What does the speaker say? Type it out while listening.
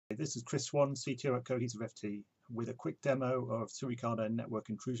this is Chris Swan, CTO at Cohesive FT, with a quick demo of Suricata network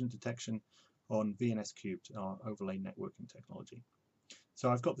intrusion detection on VNS Cubed, our overlay networking technology.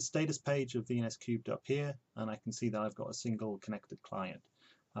 So I've got the status page of VNS Cubed up here, and I can see that I've got a single connected client.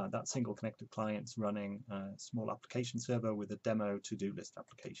 That single connected client's running a small application server with a demo to-do list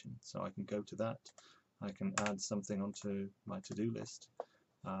application. So I can go to that, I can add something onto my to-do list,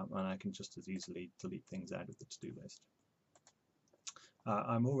 and I can just as easily delete things out of the to-do list.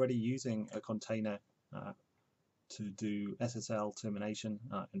 I'm already using a container to do SSL termination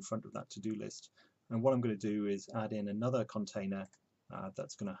in front of that to-do list, and what I'm going to do is add in another container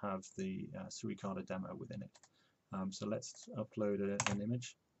that's going to have the Suricata demo within it. So let's upload an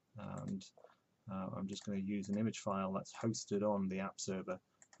image, and I'm just going to use an image file that's hosted on the app server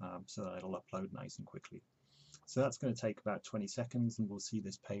so that it'll upload nice and quickly. So that's going to take about 20 seconds, and we'll see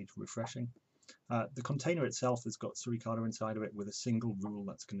this page refreshing. The container itself has got Suricata inside of it with a single rule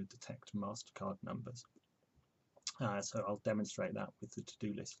that's going to detect MasterCard numbers. So I'll demonstrate that with the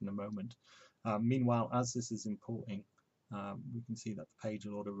to-do list in a moment. Meanwhile, as this is importing, we can see that the page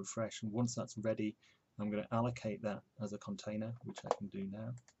will auto refresh, and once that's ready, I'm going to allocate that as a container, which I can do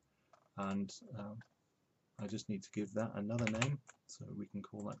now, and I just need to give that another name, so we can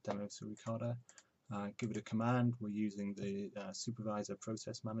call that demo Suricata. Give it a command. We're using the supervisor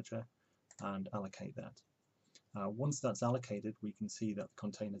process manager, and allocate that. Once that's allocated, we can see that the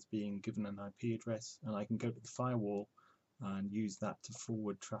container is being given an IP address, and I can go to the firewall and use that to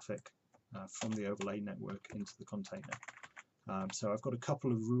forward traffic from the overlay network into the container. So I've got a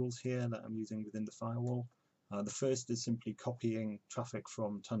couple of rules here that I'm using within the firewall. The first is simply copying traffic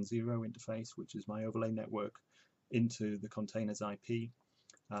from TON0 interface, which is my overlay network, into the container's IP.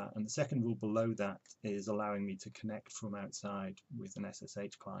 And the second rule below that is allowing me to connect from outside with an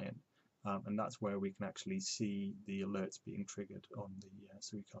SSH client. And that's where we can actually see the alerts being triggered on the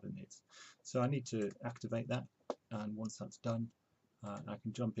Suricata NIDS. So I need to activate that, and once that's done, I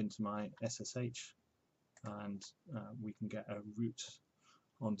can jump into my SSH, and we can get a route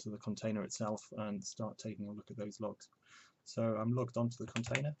onto the container itself and start taking a look at those logs. So I'm logged onto the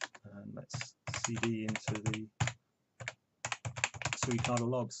container, and let's cd into the Suricata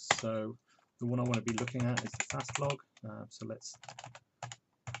logs. So the one I want to be looking at is the fast log. So let's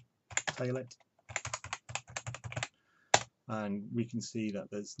tail it, and we can see that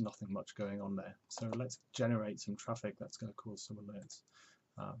there's nothing much going on there. So let's generate some traffic that's going to cause some alerts.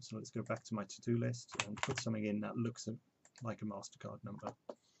 So let's go back to my to-do list and put something in that looks like a MasterCard number.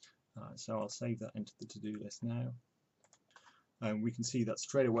 So I'll save that into the to-do list now, and we can see that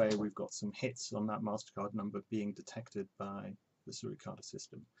straight away we've got some hits on that MasterCard number being detected by the Suricata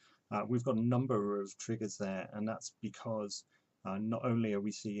system. We've got a number of triggers there, and that's because not only are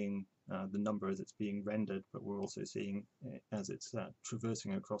we seeing the number as it's being rendered, but we're also seeing it as it's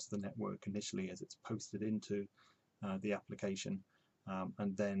traversing across the network initially as it's posted into the application,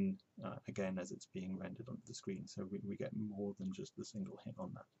 and then again as it's being rendered onto the screen. So we get more than just the single hit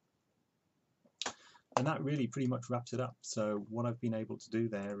on that. And that really pretty much wraps it up. So what I've been able to do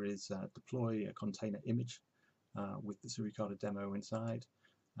there is deploy a container image with the Suricata demo inside,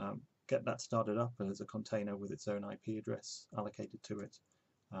 get that started up as a container with its own IP address allocated to it,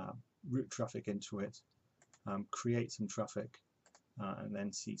 route traffic into it, create some traffic, and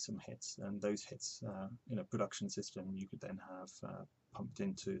then see some hits. And those hits in a production system you could then have pumped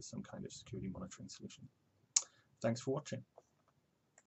into some kind of security monitoring solution. Thanks for watching.